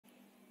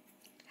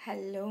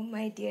Hello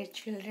my dear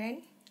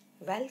children,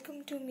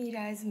 welcome to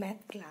MEERA'S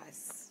math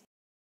class.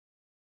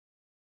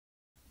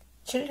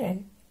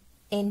 Children,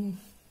 in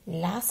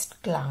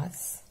last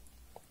class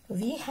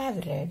we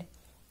have read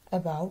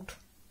about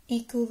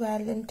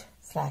equivalent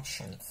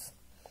fractions.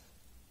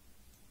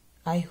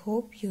 I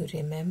hope you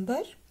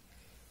remember.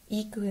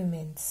 Equi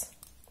means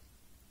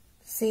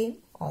same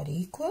or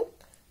equal,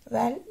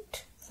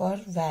 valent for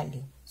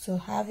value. So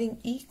having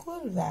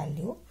equal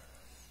value,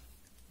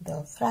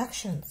 the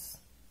fractions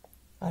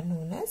are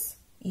known as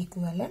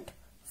equivalent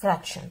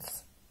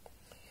fractions.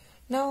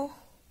 Now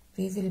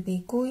we will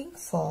be going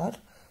for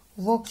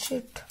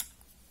worksheet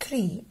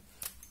 3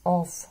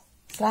 of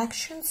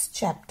fractions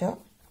chapter.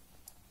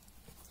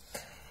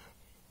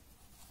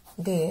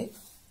 There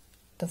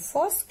the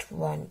first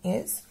one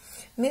is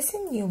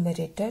missing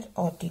numerator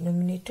or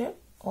denominator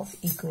of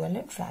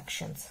equivalent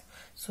fractions.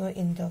 So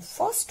in the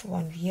first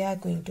one we are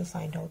going to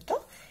find out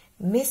the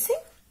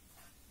missing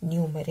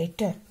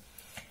numerator.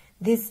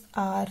 These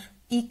are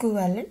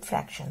equivalent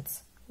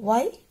fractions.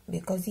 Why?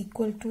 Because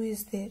equal to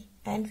is there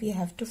and we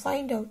have to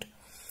find out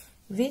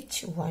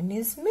which one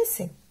is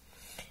missing.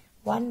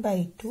 1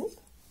 by 2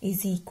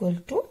 is equal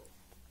to,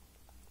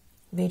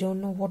 we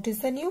don't know what is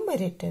the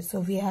numerator,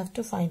 so we have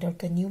to find out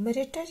the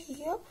numerator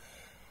here,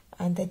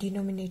 and the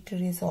denominator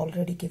is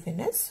already given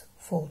as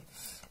 4.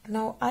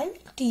 Now I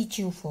will teach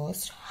you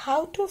first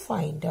how to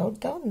find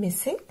out the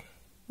missing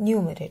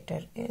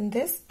numerator in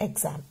this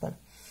example.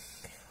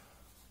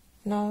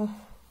 Now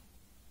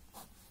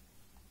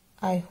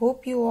I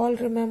hope you all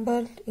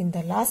remember in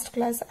the last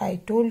class I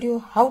told you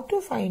how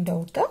to find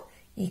out the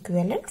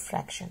equivalent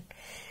fraction.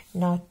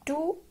 Now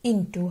 2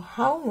 into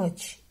how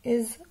much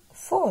is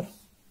 4?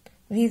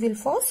 We will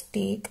first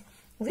take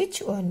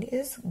which one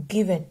is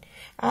given.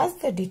 As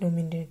the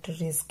denominator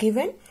is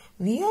given,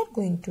 we are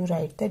going to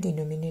write the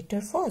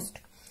denominator first.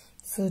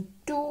 So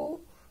 2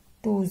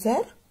 2s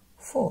are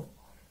 4.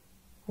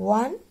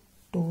 1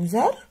 2s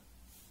are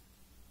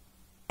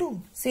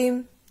 2.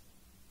 Same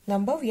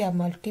number we are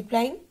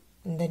multiplying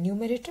in the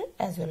numerator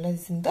as well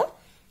as in the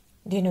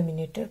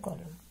denominator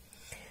column.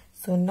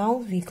 So now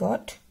we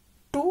got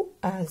 2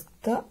 as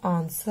the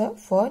answer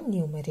for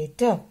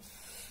numerator.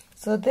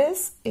 So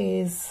this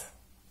is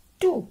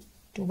 2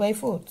 by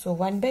 4. So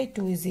 1 by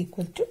 2 is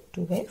equal to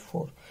 2 by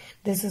 4.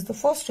 This is the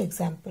first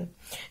example.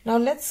 Now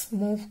let's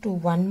move to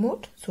one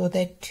more so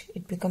that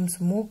it becomes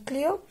more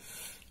clear.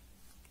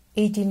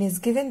 18 is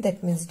given,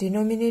 that means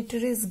denominator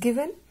is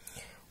given.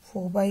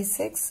 4 by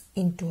 6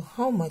 into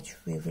how much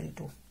we will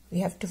do. We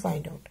have to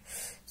find out.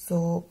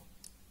 So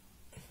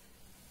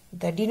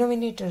the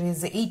denominator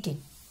is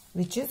 18,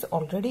 which is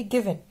already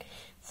given.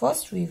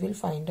 First we will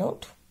find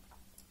out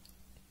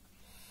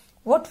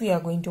what we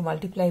are going to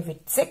multiply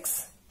with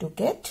 6 to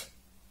get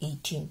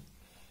 18.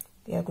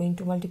 We are going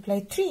to multiply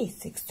 3.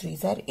 6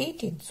 3s are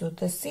 18. So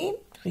the same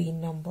 3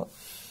 number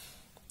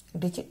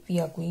digit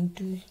we are going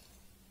to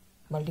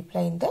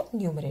multiply in the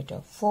numerator.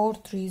 4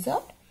 3s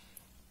are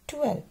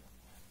 12.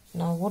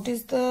 Now what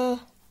is the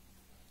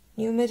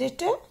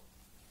numerator?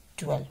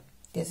 12.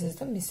 This is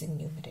the missing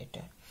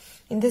numerator.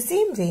 In the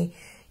same way,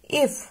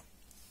 if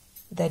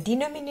the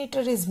denominator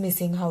is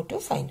missing, how to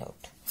find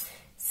out?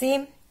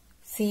 Same,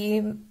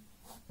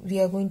 we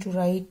are going to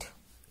write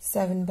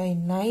 7 by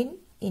 9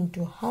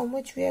 into how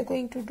much we are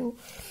going to do,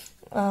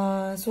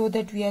 so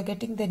that we are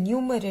getting the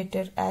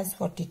numerator as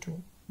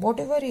 42.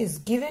 Whatever is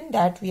given,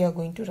 that we are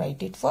going to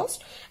write it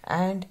first,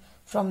 and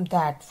from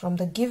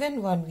the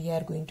given one we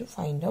are going to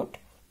find out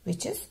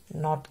which is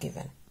not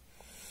given.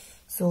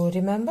 So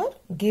remember,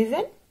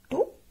 given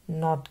to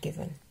not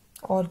given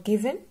or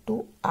given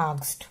to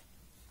asked.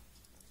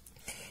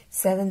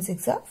 7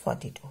 6 are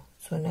 42.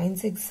 So 9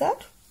 6 are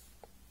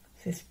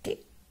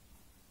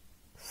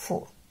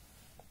 54.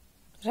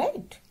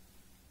 Right?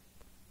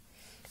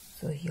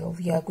 So here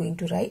we are going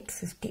to write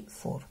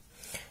 54.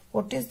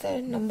 What is the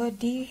number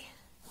D?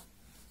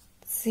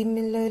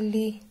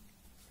 Similarly,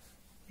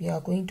 we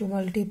are going to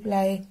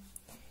multiply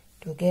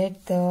to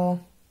get the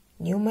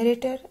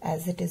numerator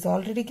as it is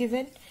already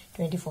given,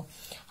 24.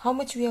 How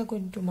much we are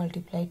going to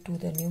multiply to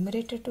the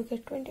numerator to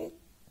get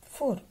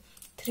 24?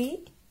 3.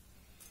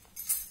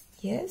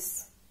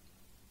 Yes.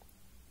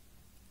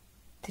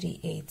 3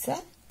 8s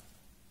are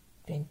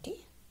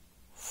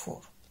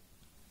 24.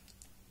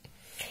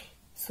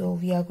 So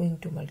we are going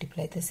to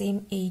multiply the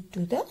same 8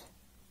 to the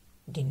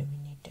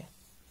denominator.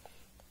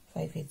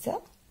 5 8s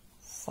are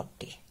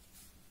 40.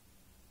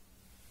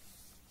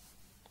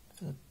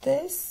 So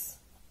this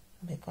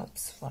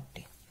becomes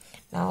 40.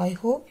 Now I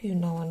hope you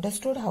now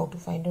understood how to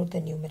find out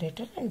the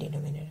numerator and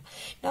denominator.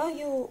 Now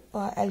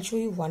I'll show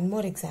you one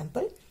more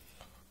example,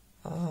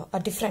 a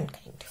different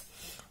kind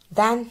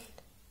than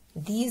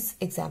these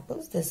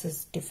examples. This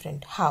is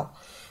different. How?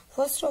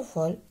 First of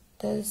all,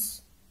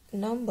 this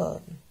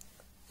number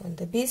and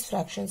the base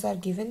fractions are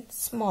given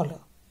smaller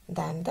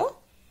than the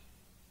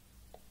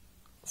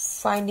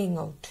finding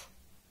out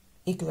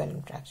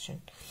equivalent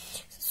fraction.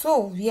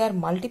 So we are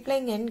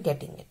multiplying and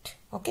getting it.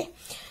 Okay.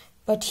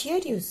 But here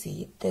you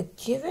see the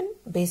given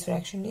base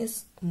fraction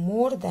is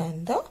more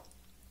than the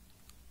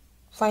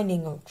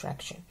finding out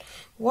fraction.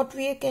 What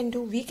we can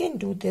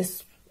do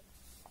this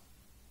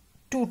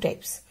two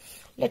types.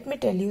 Let me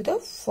tell you the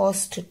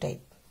first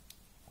type.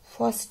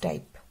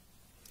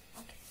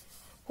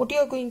 What you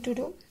are going to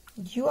do?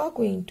 You are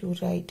going to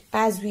write,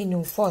 as we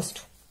know,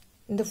 first,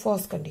 in the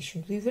first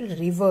condition, we will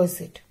reverse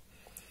it.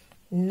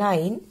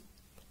 9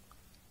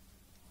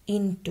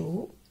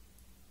 into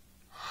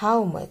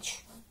how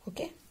much,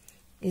 okay,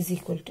 is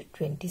equal to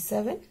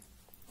 27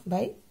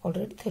 by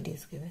already 30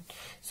 is given.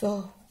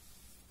 So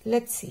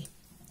let's see.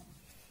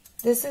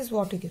 This is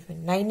what is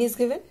given. 9 is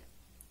given,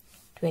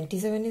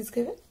 27 is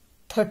given,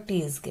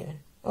 30 is given.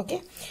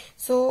 Okay,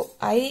 so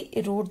I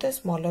wrote the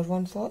smaller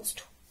one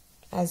first,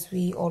 as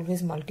we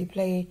always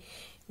multiply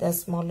the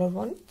smaller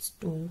ones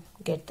to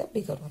get the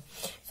bigger one.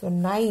 So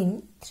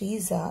 9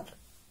 3s are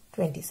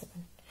 27.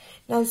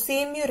 Now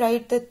same you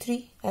write the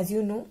 3, as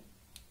you know,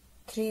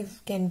 3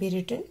 can be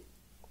written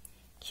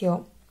here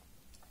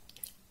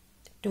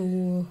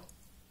to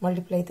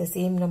multiply the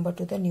same number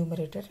to the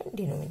numerator and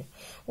denominator.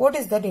 What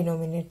is the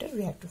denominator?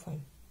 We have to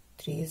find.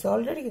 3 is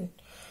already given.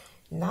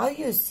 Now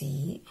you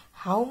see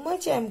how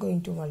much I am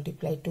going to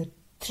multiply to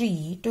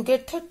 3 to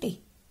get 30.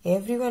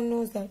 Everyone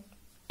knows that.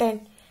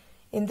 10.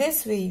 In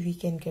this way we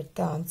can get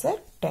the answer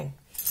 10.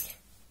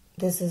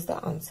 This is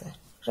the answer,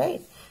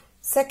 right?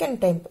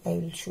 Second type I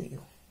will show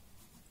you.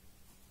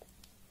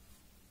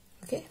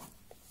 Okay.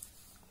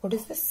 What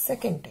is the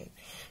second type?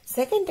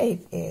 Second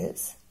type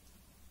is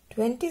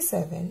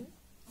 27,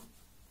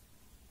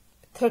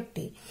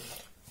 30.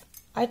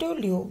 I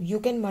told you, you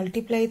can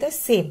multiply the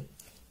same.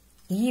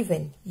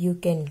 Even you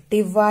can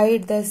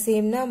divide the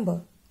same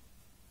number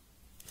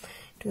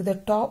to the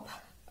top,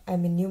 I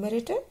mean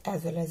numerator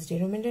as well as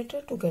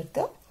denominator, to get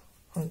the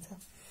answer.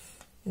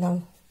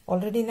 Now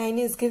already 9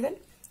 is given.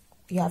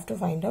 You have to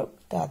find out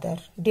the other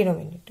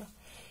denominator.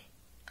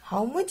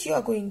 How much you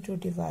are going to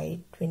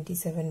divide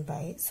 27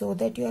 by so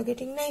that you are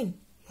getting 9?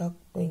 You are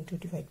going to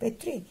divide by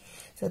 3.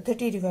 So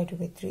 30 divided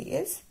by 3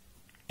 is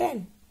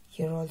 10.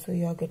 Here also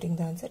you are getting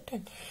the answer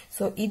 10.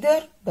 So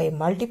either by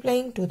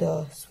multiplying to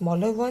the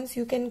smaller ones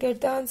you can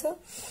get the answer,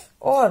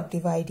 or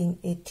dividing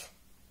it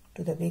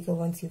to the bigger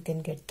ones you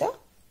can get the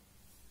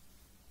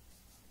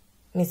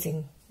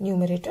missing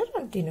numerator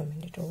or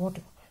denominator,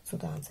 whatever. So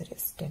the answer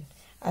is 10.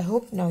 I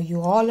hope now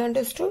you all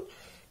understood.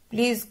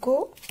 Please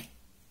go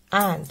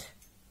and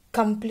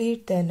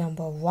complete the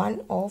number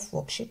 1 of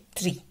worksheet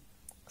 3,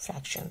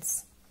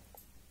 fractions.